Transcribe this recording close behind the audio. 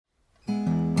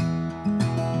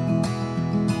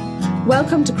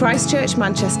Welcome to Christchurch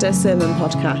Manchester Sermon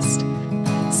Podcast.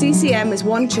 CCM is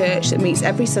one church that meets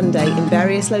every Sunday in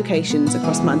various locations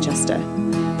across Manchester.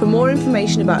 For more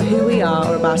information about who we are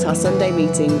or about our Sunday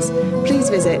meetings, please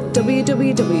visit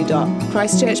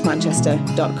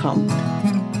www.christchurchmanchester.com.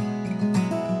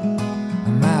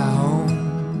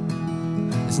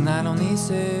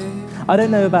 I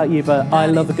don't know about you, but I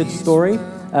love a good story,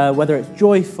 whether it's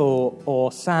joyful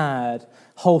or sad,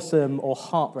 wholesome or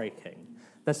heartbreaking.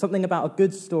 There's something about a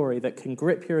good story that can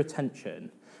grip your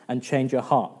attention and change your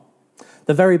heart.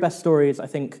 The very best stories, I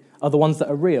think, are the ones that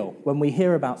are real, when we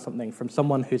hear about something from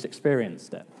someone who's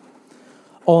experienced it.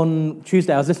 On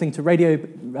Tuesday, I was listening to Radio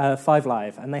 5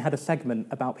 Live, and they had a segment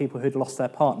about people who'd lost their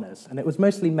partners, and it was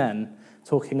mostly men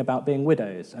talking about being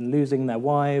widows and losing their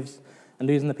wives and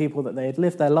losing the people that they had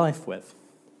lived their life with.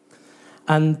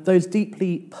 And those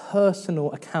deeply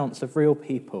personal accounts of real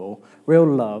people, real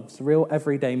loves, real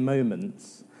everyday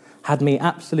moments had me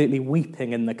absolutely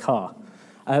weeping in the car.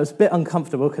 It was a bit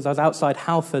uncomfortable because I was outside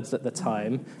Halfords at the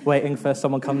time, waiting for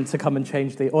someone to come and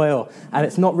change the oil. And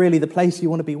it's not really the place you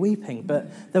want to be weeping, but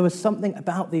there was something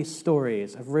about these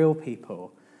stories of real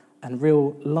people and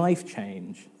real life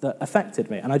change that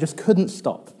affected me, and I just couldn't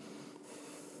stop.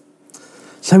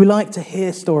 So we like to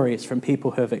hear stories from people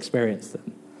who have experienced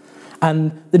them.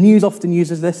 And the news often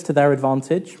uses this to their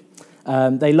advantage.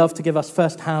 They love to give us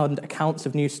first-hand accounts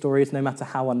of news stories, no matter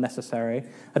how unnecessary.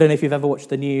 I don't know if you've ever watched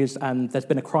the news and there's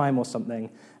been a crime or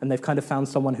something, and they've kind of found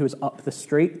someone who was up the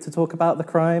street to talk about the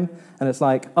crime, and it's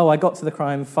like, oh, I got to the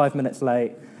crime 5 minutes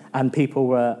late, and people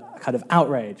were kind of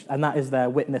outraged, and that is their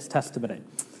witness testimony.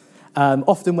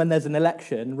 Often when there's an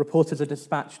election, reporters are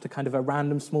dispatched to kind of a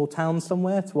random small town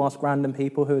somewhere to ask random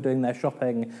people who are doing their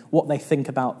shopping what they think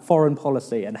about foreign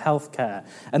policy and healthcare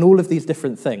and all of these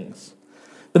different things.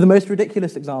 But the most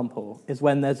ridiculous example is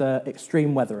when there's an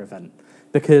extreme weather event,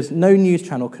 because no news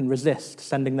channel can resist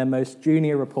sending their most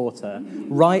junior reporter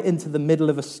right into the middle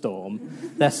of a storm.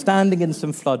 They're standing in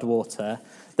some floodwater.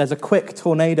 There's a quick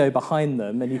tornado behind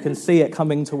them, and you can see it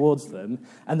coming towards them.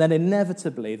 And then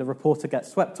inevitably, the reporter gets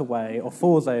swept away or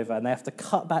falls over, and they have to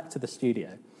cut back to the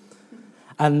studio.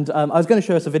 And I was going to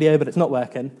show us a video, but it's not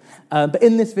working. But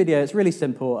in this video, it's really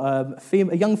simple. A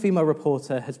young female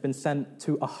reporter has been sent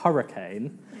to a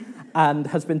hurricane and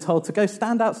has been told to go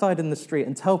stand outside in the street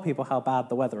and tell people how bad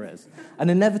the weather is.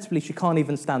 And inevitably, she can't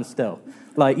even stand still.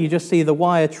 Like, you just see the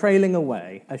wire trailing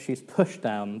away as she's pushed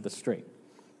down the street.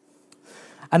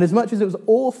 And as much as it was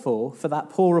awful for that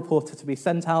poor reporter to be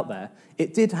sent out there,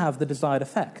 it did have the desired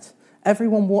effect.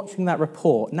 Everyone watching that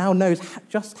report now knows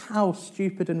just how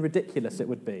stupid and ridiculous it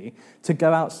would be to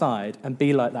go outside and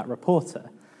be like that reporter.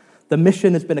 The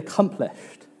mission has been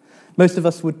accomplished. Most of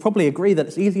us would probably agree that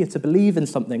it's easier to believe in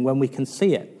something when we can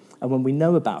see it and when we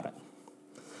know about it.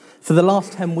 For the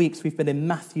last 10 weeks, we've been in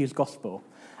Matthew's Gospel.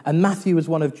 And Matthew was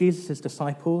one of Jesus'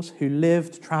 disciples who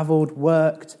lived, traveled,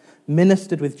 worked,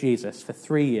 ministered with Jesus for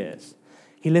 3 years.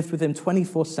 He lived with him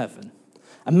 24/7.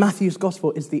 And Matthew's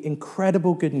Gospel is the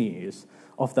incredible good news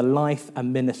of the life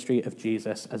and ministry of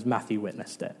Jesus as Matthew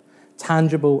witnessed it.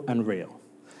 Tangible and real.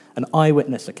 An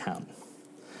eyewitness account.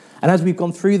 And as we've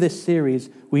gone through this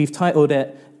series, we've titled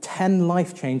it 10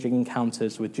 Life-Changing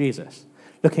Encounters with Jesus,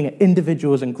 looking at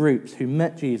individuals and groups who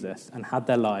met Jesus and had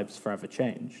their lives forever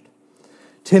changed.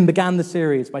 Tim began the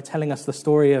series by telling us the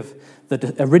story of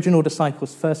the original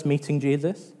disciples first meeting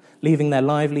Jesus, leaving their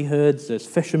livelihoods as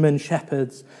fishermen,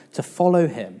 shepherds, to follow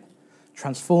him,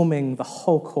 transforming the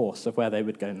whole course of where they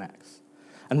would go next.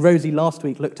 And Rosie last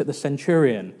week looked at the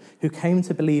centurion who came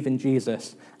to believe in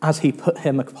Jesus as he put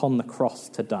him upon the cross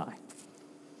to die.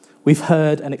 We've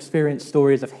heard and experienced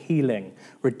stories of healing,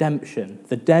 redemption,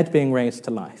 the dead being raised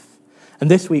to life.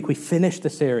 And this week we finished the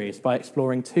series by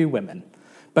exploring two women,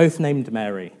 both named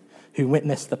Mary, who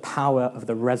witnessed the power of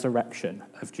the resurrection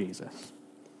of Jesus.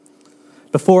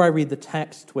 Before I read the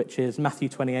text, which is Matthew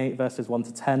 28, verses 1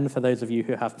 to 10, for those of you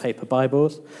who have paper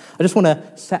Bibles, I just want to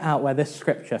set out where this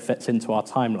scripture fits into our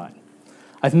timeline.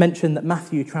 I've mentioned that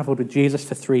Matthew traveled with Jesus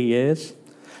for 3 years,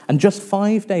 and just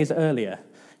 5 days earlier,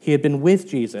 he had been with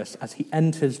Jesus as he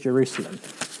enters Jerusalem.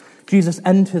 Jesus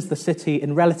enters the city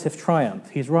in relative triumph.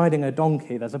 He's riding a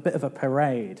donkey. There's a bit of a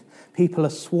parade. People are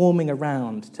swarming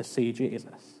around to see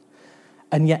Jesus.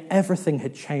 And yet everything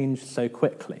had changed so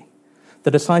quickly. The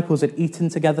disciples had eaten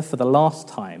together for the last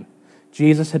time.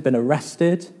 Jesus had been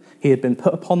arrested. He had been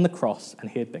put upon the cross, and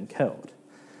he had been killed.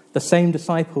 The same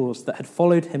disciples that had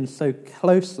followed him so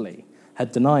closely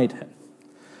had denied him.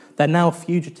 They're now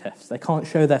fugitives. They can't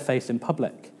show their face in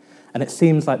public. And it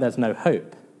seems like there's no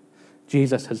hope.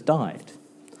 Jesus has died.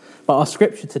 But our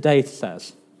scripture today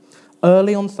says,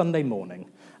 early on Sunday morning,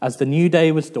 As the new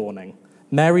day was dawning,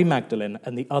 Mary Magdalene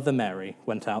and the other Mary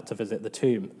went out to visit the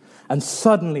tomb. And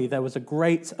suddenly there was a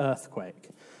great earthquake,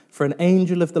 for an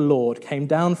angel of the Lord came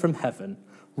down from heaven,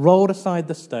 rolled aside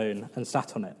the stone, and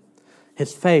sat on it.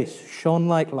 His face shone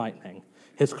like lightning.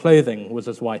 His clothing was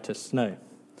as white as snow.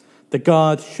 The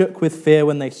guards shook with fear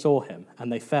when they saw him,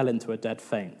 and they fell into a dead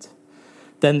faint.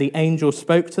 Then the angel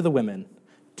spoke to the women.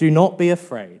 "Do not be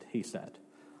afraid," he said.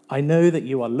 "I know that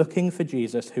you are looking for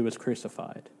Jesus who was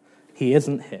crucified. He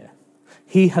isn't here.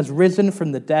 He has risen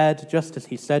from the dead, just as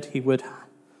he said he would.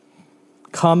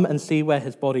 Come and see where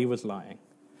his body was lying.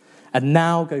 And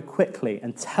now go quickly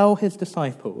and tell his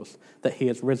disciples that he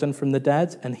has risen from the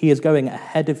dead, and he is going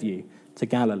ahead of you to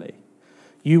Galilee.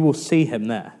 You will see him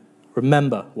there.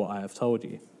 Remember what I have told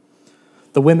you."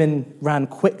 The women ran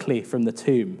quickly from the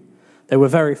tomb. They were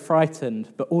very frightened,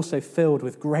 but also filled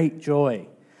with great joy,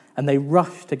 and they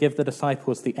rushed to give the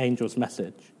disciples the angel's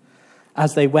message.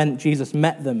 As they went, Jesus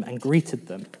met them and greeted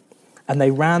them, and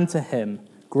they ran to him,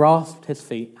 grasped his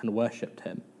feet, and worshipped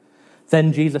him.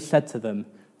 Then Jesus said to them,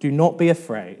 "Do not be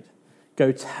afraid.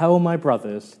 Go tell my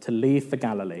brothers to leave for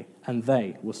Galilee, and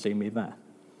they will see me there."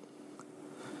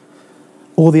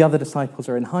 All the other disciples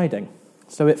are in hiding.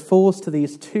 So it falls to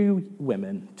these two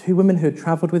women who had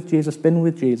traveled with Jesus, been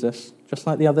with Jesus, just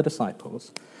like the other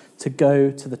disciples, to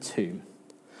go to the tomb.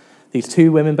 These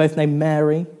two women, both named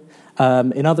Mary.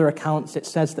 In other accounts, it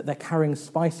says that they're carrying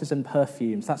spices and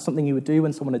perfumes. That's something you would do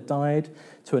when someone had died,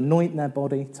 to anoint their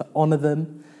body, to honor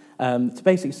them, to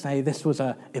basically say this was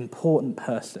an important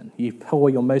person. You pour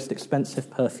your most expensive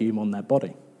perfume on their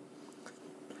body.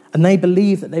 And they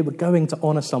believed that they were going to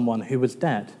honor someone who was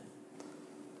dead.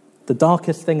 The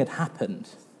darkest thing had happened.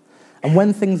 And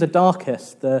when things are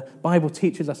darkest, the Bible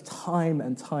teaches us time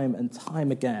and time and time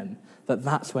again that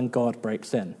that's when God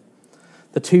breaks in.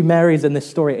 The two Marys in this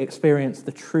story experienced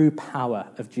the true power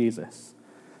of Jesus,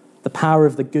 the power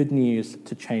of the good news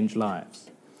to change lives.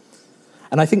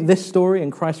 And I think this story and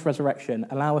Christ's resurrection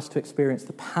allow us to experience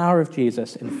the power of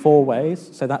Jesus in 4 ways.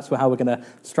 So that's how we're going to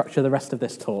structure the rest of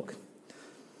this talk.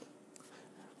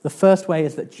 The first way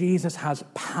is that Jesus has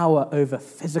power over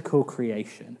physical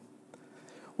creation.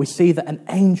 We see that an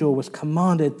angel was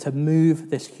commanded to move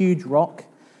this huge rock.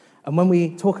 And when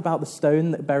we talk about the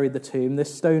stone that buried the tomb,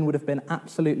 this stone would have been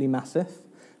absolutely massive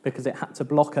because it had to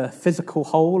block a physical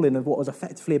hole in what was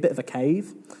effectively a bit of a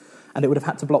cave. And it would have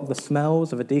had to block the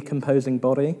smells of a decomposing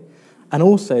body. And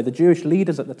also, the Jewish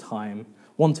leaders at the time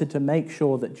wanted to make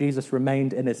sure that Jesus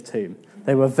remained in his tomb.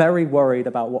 They were very worried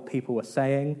about what people were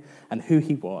saying and who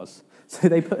he was. So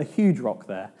they put a huge rock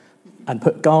there and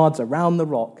put guards around the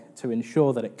rock to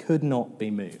ensure that it could not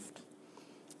be moved.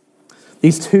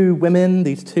 These two women,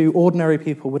 these two ordinary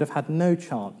people, would have had no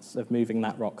chance of moving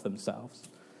that rock themselves.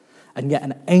 And yet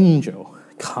an angel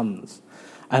comes.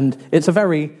 And it's a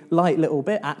very light little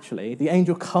bit, actually. The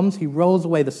angel comes, he rolls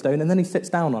away the stone, and then he sits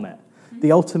down on it.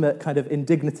 The ultimate kind of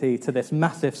indignity to this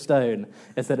massive stone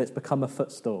is that it's become a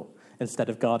footstool instead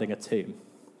of guarding a tomb.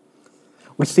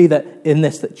 We see that in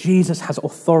this, that Jesus has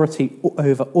authority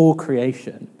over all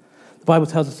creation. The Bible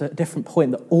tells us at a different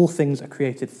point that all things are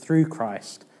created through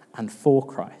Christ and for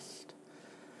Christ.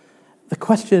 The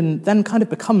question then kind of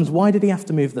becomes, why did he have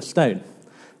to move the stone?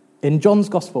 In John's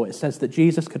Gospel, it says that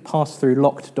Jesus could pass through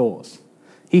locked doors.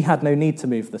 He had no need to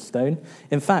move the stone.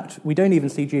 In fact, we don't even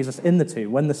see Jesus in the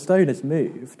tomb. When the stone is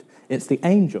moved, it's the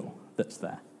angel that's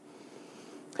there.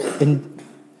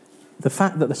 The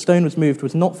fact that the stone was moved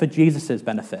was not for Jesus'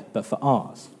 benefit, but for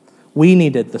ours. We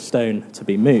needed the stone to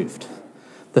be moved.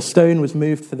 The stone was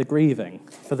moved for the grieving,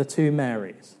 for the two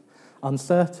Marys.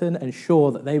 Uncertain and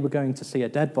sure that they were going to see a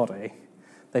dead body,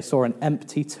 they saw an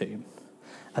empty tomb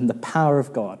and the power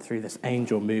of God through this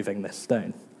angel moving this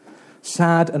stone.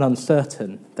 Sad and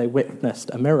uncertain, they witnessed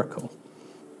a miracle.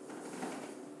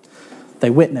 They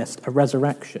witnessed a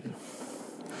resurrection.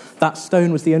 That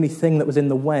stone was the only thing that was in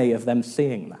the way of them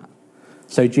seeing that.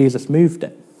 So Jesus moved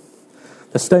it.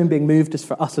 The stone being moved is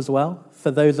for us as well,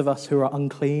 for those of us who are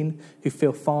unclean, who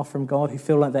feel far from God, who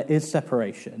feel like there is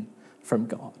separation from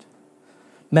God.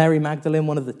 Mary Magdalene,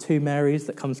 one of the two Marys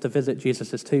that comes to visit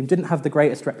Jesus' tomb, didn't have the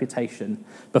greatest reputation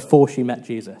before she met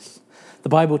Jesus. The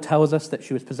Bible tells us that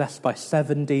she was possessed by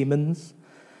 7 demons.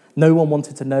 No one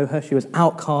wanted to know her. She was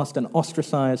outcast and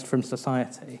ostracized from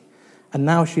society. And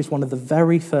now she's one of the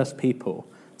very first people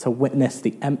to witness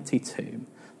the empty tomb,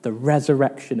 the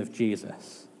resurrection of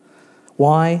Jesus.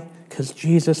 Why? Because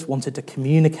Jesus wanted to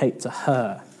communicate to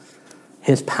her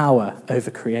his power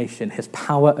over creation, his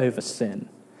power over sin,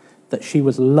 that she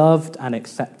was loved and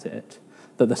accepted,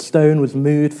 that the stone was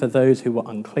moved for those who were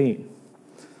unclean.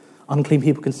 Unclean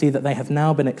people can see that they have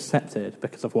now been accepted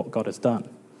because of what God has done.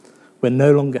 We're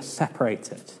no longer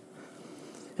separated.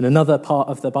 In another part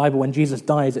of the Bible, when Jesus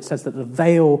dies, it says that the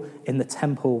veil in the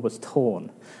temple was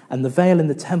torn. And the veil in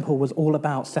the temple was all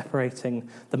about separating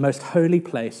the most holy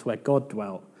place where God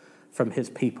dwelt from his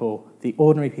people, the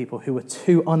ordinary people who were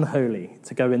too unholy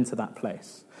to go into that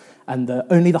place. And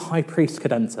only the high priest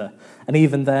could enter. And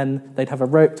even then, they'd have a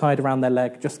rope tied around their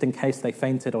leg just in case they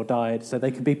fainted or died, so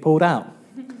they could be pulled out.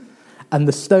 And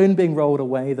the stone being rolled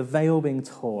away, the veil being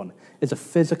torn, is a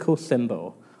physical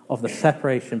symbol of the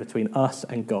separation between us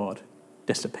and God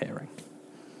disappearing.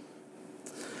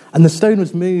 And the stone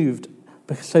was moved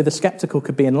so the skeptical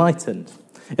could be enlightened.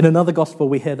 In another gospel,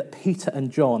 we hear that Peter and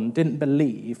John didn't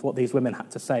believe what these women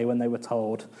had to say when they were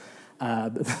told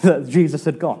that Jesus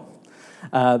had gone.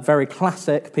 Very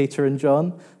classic, Peter and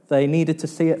John. They needed to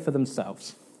see it for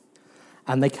themselves.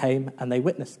 And they came and they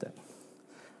witnessed it.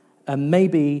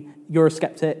 Maybe you're a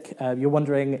skeptic, you're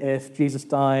wondering if Jesus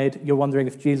died, you're wondering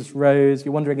if Jesus rose,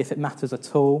 you're wondering if it matters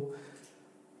at all.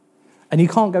 And you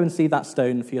can't go and see that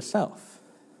stone for yourself.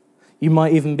 You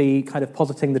might even be kind of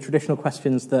positing the traditional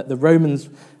questions that the Romans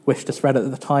wished to spread at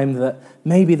the time, that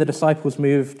maybe the disciples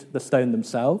moved the stone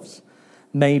themselves,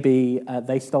 maybe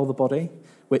they stole the body,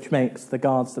 which makes the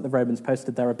guards that the Romans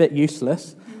posted there a bit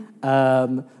useless.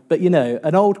 But,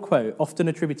 an old quote, often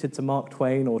attributed to Mark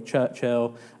Twain or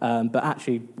Churchill, but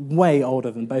actually way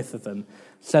older than both of them,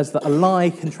 says that a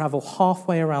lie can travel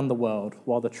halfway around the world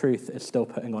while the truth is still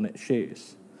putting on its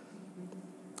shoes.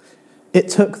 It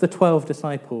took the 12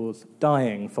 disciples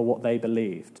dying for what they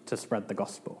believed to spread the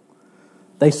gospel.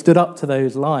 They stood up to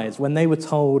those lies when they were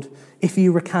told, if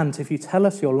you recant, if you tell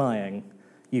us you're lying,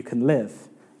 you can live.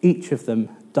 Each of them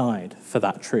died for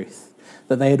that truth,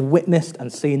 that they had witnessed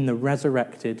and seen the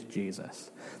resurrected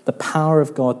Jesus, the power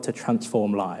of God to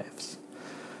transform lives.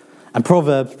 And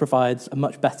Proverbs provides a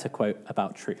much better quote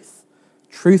about truth.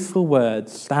 Truthful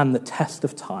words stand the test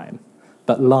of time,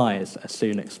 but lies are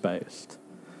soon exposed.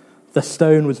 The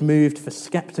stone was moved for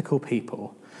skeptical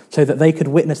people so that they could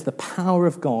witness the power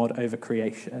of God over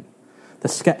creation. The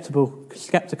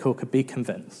skeptical could be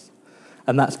convinced.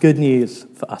 And that's good news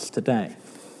for us today.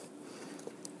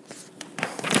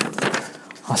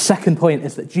 Our second point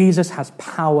is that Jesus has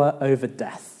power over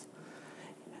death.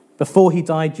 Before he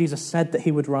died, Jesus said that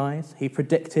he would rise. He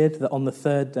predicted that on the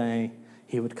third day,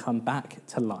 he would come back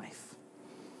to life.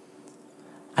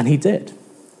 And he did.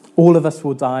 All of us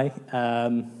will die.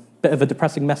 Bit of a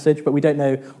depressing message, but we don't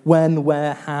know when,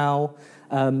 where, how.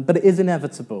 But it is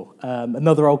inevitable.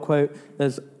 Another old quote,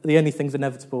 the only things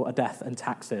inevitable are death and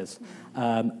taxes.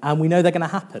 And we know they're going to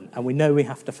happen, and we know we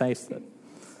have to face them.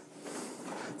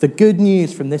 The good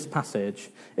news from this passage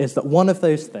is that one of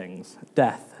those things,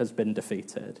 death, has been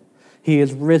defeated. He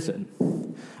is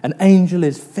risen. An angel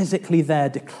is physically there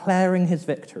declaring his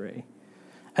victory.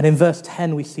 And in verse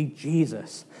 10, we see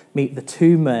Jesus meet the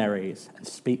two Marys and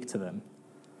speak to them.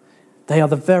 They are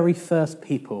the very first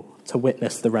people to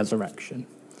witness the resurrection.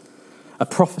 A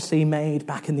prophecy made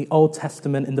back in the Old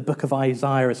Testament in the book of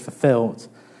Isaiah is fulfilled.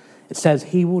 It says,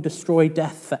 he will destroy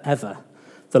death forever.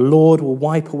 The Lord will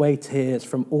wipe away tears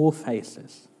from all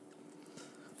faces.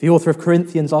 The author of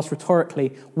Corinthians asks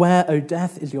rhetorically, where, O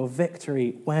death, is your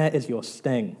victory? Where is your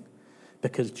sting?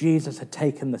 Because Jesus had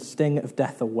taken the sting of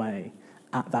death away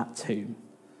at that tomb.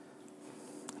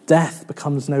 Death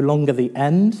becomes no longer the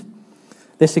end.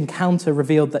 This encounter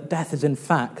revealed that death is in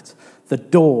fact the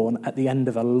dawn at the end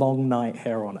of a long night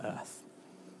here on earth.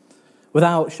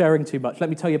 Without sharing too much, let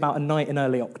me tell you about a night in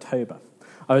early October.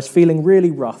 I was feeling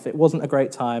really rough. It wasn't a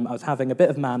great time. I was having a bit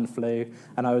of man flu,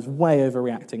 and I was way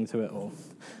overreacting to it all.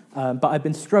 But I'd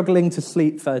been struggling to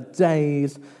sleep for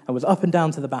days and was up and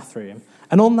down to the bathroom.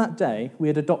 And on that day, we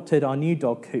had adopted our new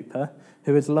dog, Cooper,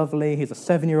 who is lovely. He's a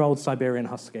 7-year-old Siberian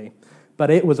Husky. But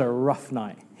it was a rough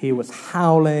night. He was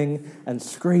howling and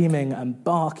screaming and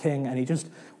barking, and he just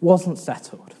wasn't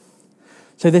settled.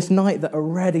 So this night that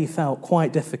already felt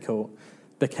quite difficult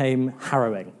became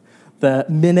harrowing. The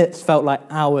minutes felt like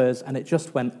hours, and it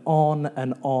just went on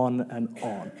and on and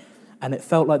on. And it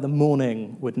felt like the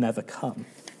morning would never come.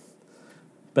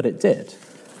 But it did.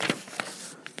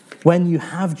 When you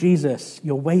have Jesus,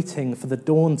 you're waiting for the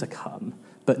dawn to come,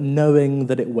 but knowing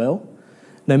that it will.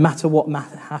 No matter what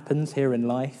happens here in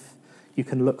life, you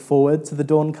can look forward to the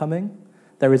dawn coming.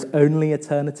 There is only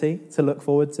eternity to look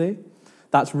forward to.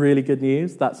 That's really good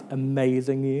news. That's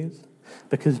amazing news.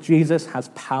 Because Jesus has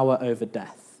power over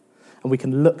death. And we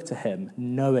can look to him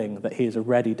knowing that he has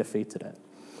already defeated it.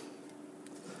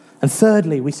 And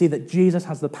thirdly, we see that Jesus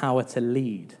has the power to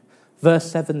lead.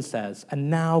 Verse 7 says, and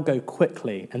now go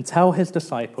quickly and tell his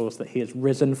disciples that he has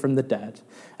risen from the dead,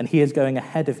 and he is going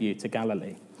ahead of you to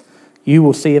Galilee. You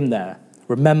will see him there.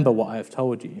 remember what I have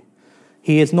told you.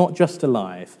 He is not just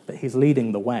alive, but he's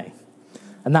leading the way.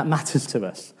 And that matters to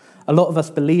us. A lot of us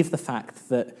believe the fact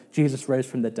that Jesus rose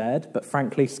from the dead, but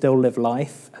frankly still live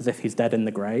life as if he's dead in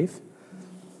the grave.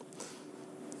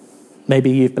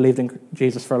 Maybe you've believed in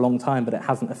Jesus for a long time, but it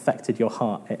hasn't affected your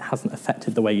heart. It hasn't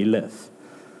affected the way you live.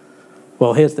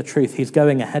 Well, here's the truth. He's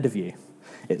going ahead of you.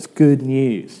 It's good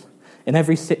news. In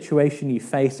every situation you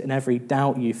face, in every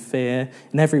doubt you fear,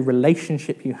 in every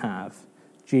relationship you have,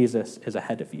 Jesus is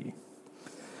ahead of you.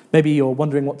 Maybe you're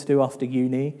wondering what to do after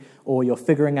uni, or you're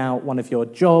figuring out one of your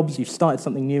jobs, you've started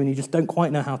something new and you just don't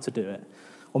quite know how to do it.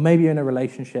 Or maybe you're in a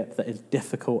relationship that is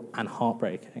difficult and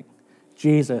heartbreaking.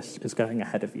 Jesus is going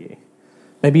ahead of you.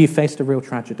 Maybe you faced a real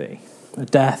tragedy, a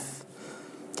death,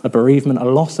 a bereavement, a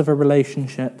loss of a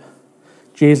relationship.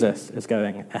 Jesus is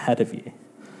going ahead of you.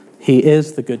 He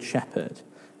is the Good Shepherd,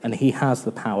 and he has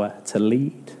the power to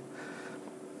lead.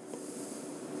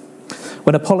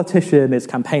 When a politician is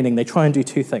campaigning, they try and do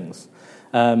two things.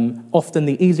 Often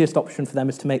the easiest option for them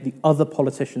is to make the other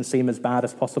politician seem as bad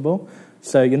as possible.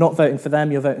 So you're not voting for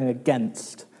them, you're voting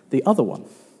against the other one.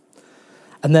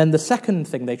 And then the second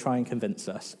thing they try and convince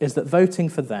us is that voting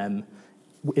for them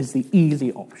is the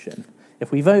easy option.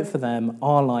 If we vote for them,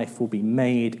 our life will be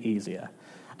made easier.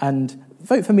 And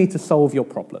vote for me to solve your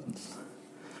problems.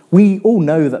 We all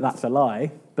know that that's a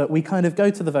lie, but we kind of go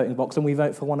to the voting box and we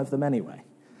vote for one of them anyway,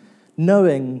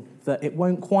 knowing that it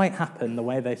won't quite happen the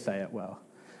way they say it will,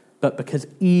 but because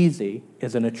easy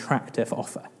is an attractive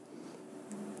offer.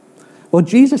 Well,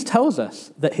 Jesus tells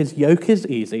us that his yoke is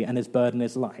easy and his burden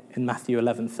is light in Matthew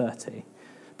 11:30.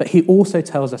 But he also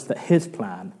tells us that his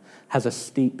plan has a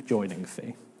steep joining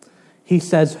fee. He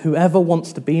says, whoever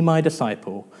wants to be my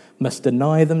disciple must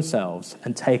deny themselves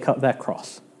and take up their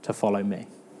cross to follow me.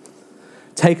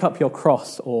 Take up your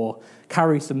cross or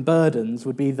carry some burdens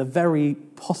would be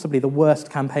possibly the worst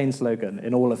campaign slogan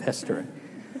in all of history.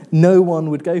 No one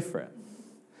would go for it.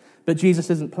 But Jesus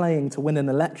isn't playing to win an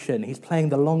election. He's playing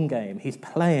the long game. He's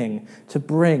playing to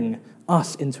bring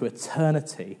us into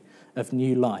eternity of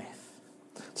new life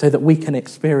so that we can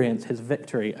experience his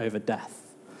victory over death.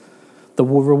 The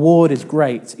reward is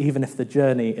great, even if the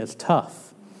journey is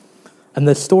tough. And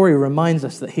the story reminds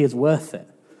us that he is worth it.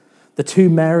 The two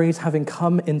Marys, having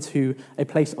come into a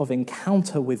place of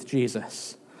encounter with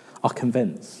Jesus, are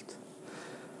convinced.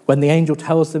 When the angel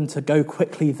tells them to go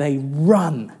quickly, they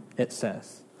run, it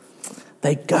says.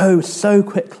 They go so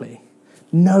quickly,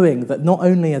 knowing that not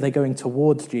only are they going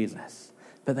towards Jesus,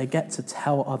 but they get to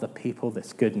tell other people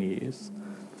this good news.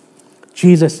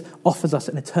 Jesus offers us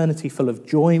an eternity full of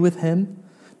joy with him,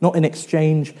 not in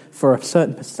exchange for a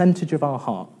certain percentage of our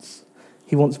hearts.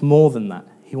 He wants more than that.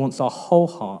 He wants our whole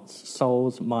hearts,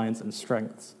 souls, minds, and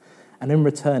strengths. And in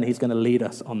return, he's going to lead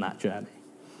us on that journey.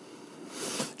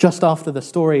 Just after the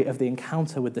story of the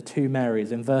encounter with the two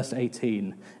Marys, in verse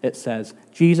 18, it says,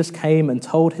 Jesus came and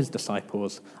told his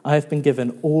disciples, I have been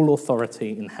given all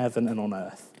authority in heaven and on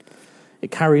earth.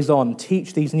 It carries on,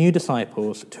 teach these new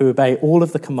disciples to obey all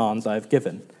of the commands I have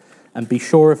given, and be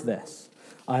sure of this,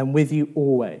 I am with you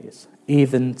always,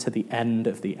 even to the end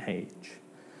of the age.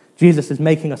 Jesus is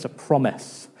making us a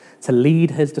promise to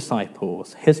lead his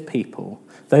disciples, his people,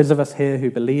 those of us here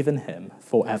who believe in him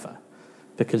forever,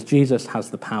 because Jesus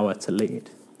has the power to lead.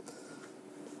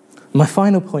 My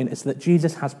final point is that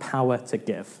Jesus has power to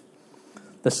give.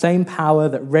 The same power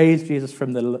that raised Jesus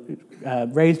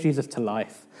to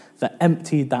life, that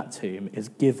emptied that tomb, is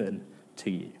given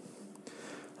to you.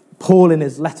 Paul, in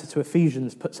his letter to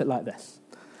Ephesians, puts it like this: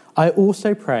 I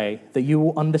also pray that you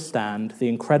will understand the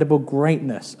incredible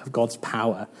greatness of God's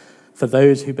power for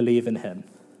those who believe in him.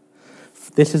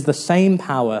 This is the same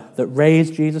power that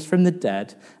raised Jesus from the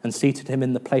dead and seated him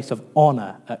in the place of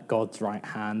honor at God's right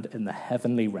hand in the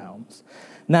heavenly realms.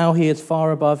 Now he is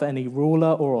far above any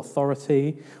ruler or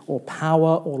authority or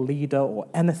power or leader or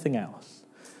anything else,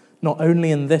 not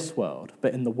only in this world,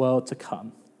 but in the world to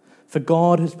come. For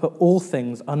God has put all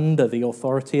things under the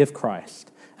authority of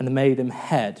Christ and made him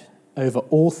head over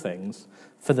all things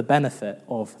for the benefit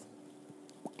of,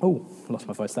 for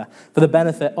the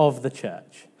benefit of the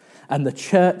church. And the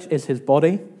church is his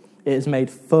body. It is made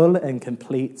full and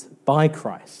complete by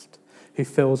Christ, who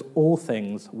fills all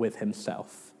things with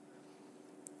himself.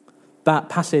 That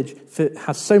passage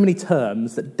has so many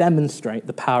terms that demonstrate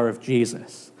the power of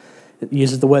Jesus. It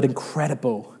uses the word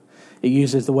incredible. It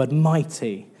uses the word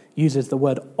mighty. It uses the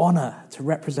word honor to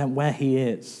represent where he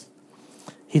is.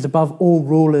 He's above all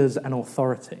rulers and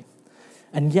authority.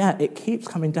 And yet it keeps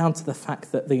coming down to the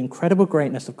fact that the incredible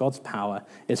greatness of God's power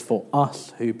is for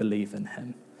us who believe in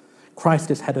him. Christ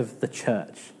is head of the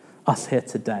church, us here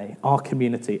today, our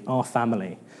community, our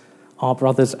family, our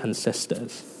brothers and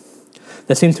sisters.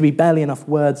 There seems to be barely enough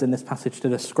words in this passage to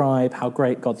describe how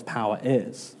great God's power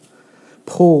is.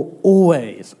 Paul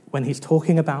always, when he's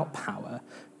talking about power,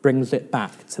 brings it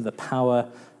back to the power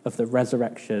of the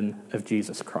resurrection of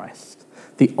Jesus Christ,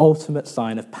 the ultimate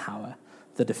sign of power,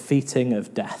 the defeating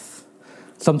of death.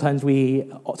 Sometimes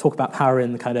we talk about power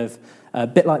in the kind of a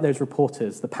bit like those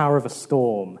reporters, the power of a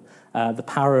storm, the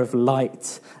power of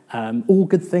light, all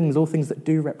good things, all things that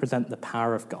do represent the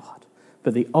power of God.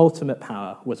 But the ultimate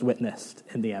power was witnessed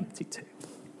in the empty tomb.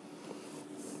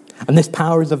 And this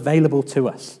power is available to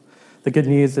us. The good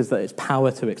news is that it's power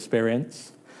to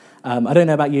experience. I don't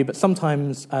know about you, but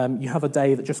sometimes you have a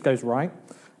day that just goes right.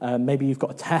 Maybe you've got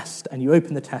a test and you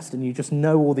open the test and you just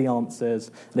know all the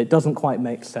answers and it doesn't quite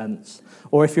make sense.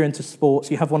 Or if you're into sports,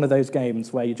 you have one of those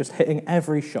games where you're just hitting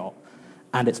every shot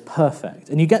and it's perfect.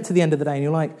 And you get to the end of the day and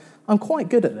you're like, I'm quite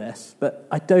good at this, but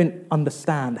I don't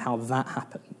understand how that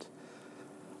happened.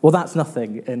 Well, that's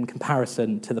nothing in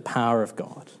comparison to the power of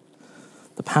God.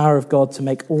 The power of God to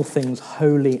make all things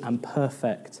holy and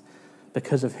perfect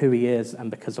because of who he is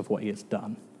and because of what he has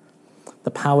done.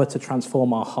 The power to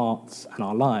transform our hearts and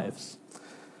our lives.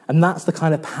 And that's the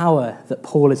kind of power that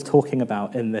Paul is talking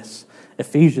about in this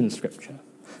Ephesians scripture.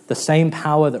 The same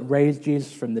power that raised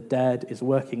Jesus from the dead is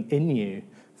working in you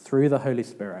through the Holy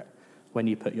Spirit when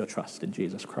you put your trust in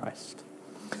Jesus Christ.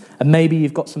 And maybe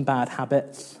you've got some bad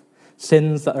habits,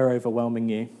 sins that are overwhelming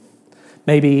you.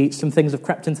 Maybe some things have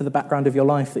crept into the background of your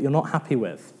life that you're not happy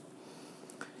with.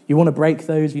 You want to break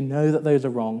those, you know that those are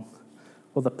wrong.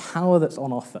 Well, the power that's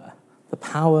on offer, the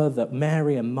power that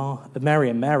Mary and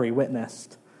Mary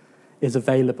witnessed, is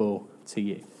available to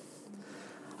you.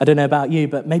 I don't know about you,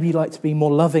 but maybe you'd like to be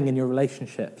more loving in your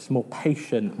relationships, more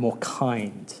patient, more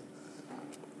kind.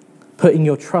 Putting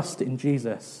your trust in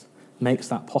Jesus makes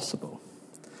that possible.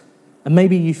 And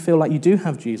maybe you feel like you do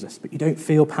have Jesus, but you don't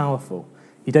feel powerful.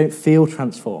 You don't feel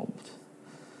transformed.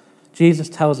 Jesus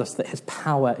tells us that his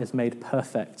power is made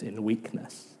perfect in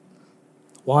weakness.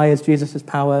 Why is Jesus'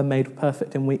 power made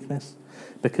perfect in weakness?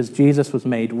 Because Jesus was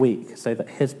made weak so that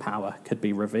his power could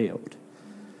be revealed.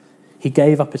 He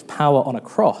gave up his power on a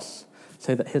cross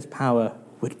so that his power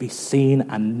would be seen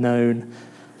and known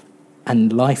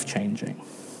and life-changing.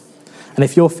 And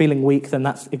if you're feeling weak, then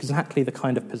that's exactly the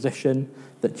kind of position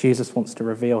that Jesus wants to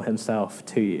reveal himself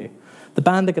to you. The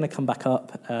band are going to come back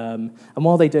up, and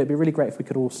while they do, it'd be really great if we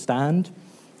could all stand.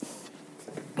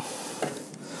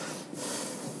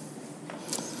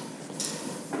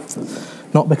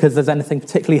 Not because there's anything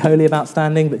particularly holy about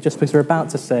standing, but just because we're about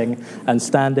to sing, and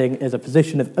standing is a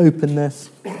position of openness.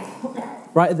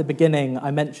 Right at the beginning,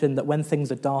 I mentioned that when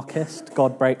things are darkest,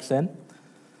 God breaks in.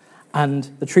 And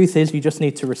the truth is, you just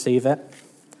need to receive it.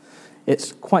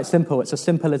 It's quite simple. It's as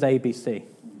simple as ABC.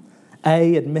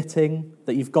 A, admitting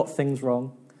that you've got things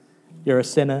wrong. You're a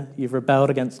sinner. You've rebelled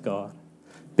against God.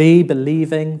 B,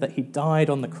 believing that he died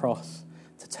on the cross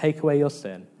to take away your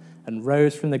sin and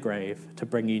rose from the grave to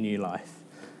bring you new life.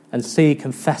 And C,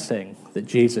 confessing that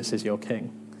Jesus is your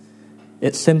King.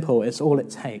 It's simple. It's all it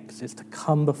takes is to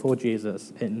come before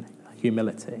Jesus in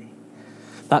humility.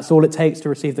 That's all it takes to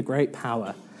receive the great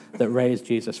power that raised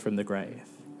Jesus from the grave.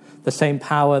 The same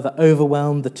power that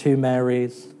overwhelmed the two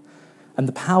Marys, and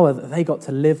the power that they got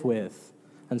to live with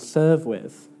and serve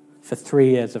with for 3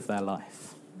 years of their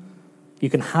life. You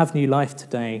can have new life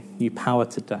today, new power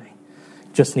today.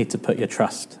 You just need to put your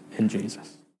trust in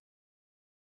Jesus.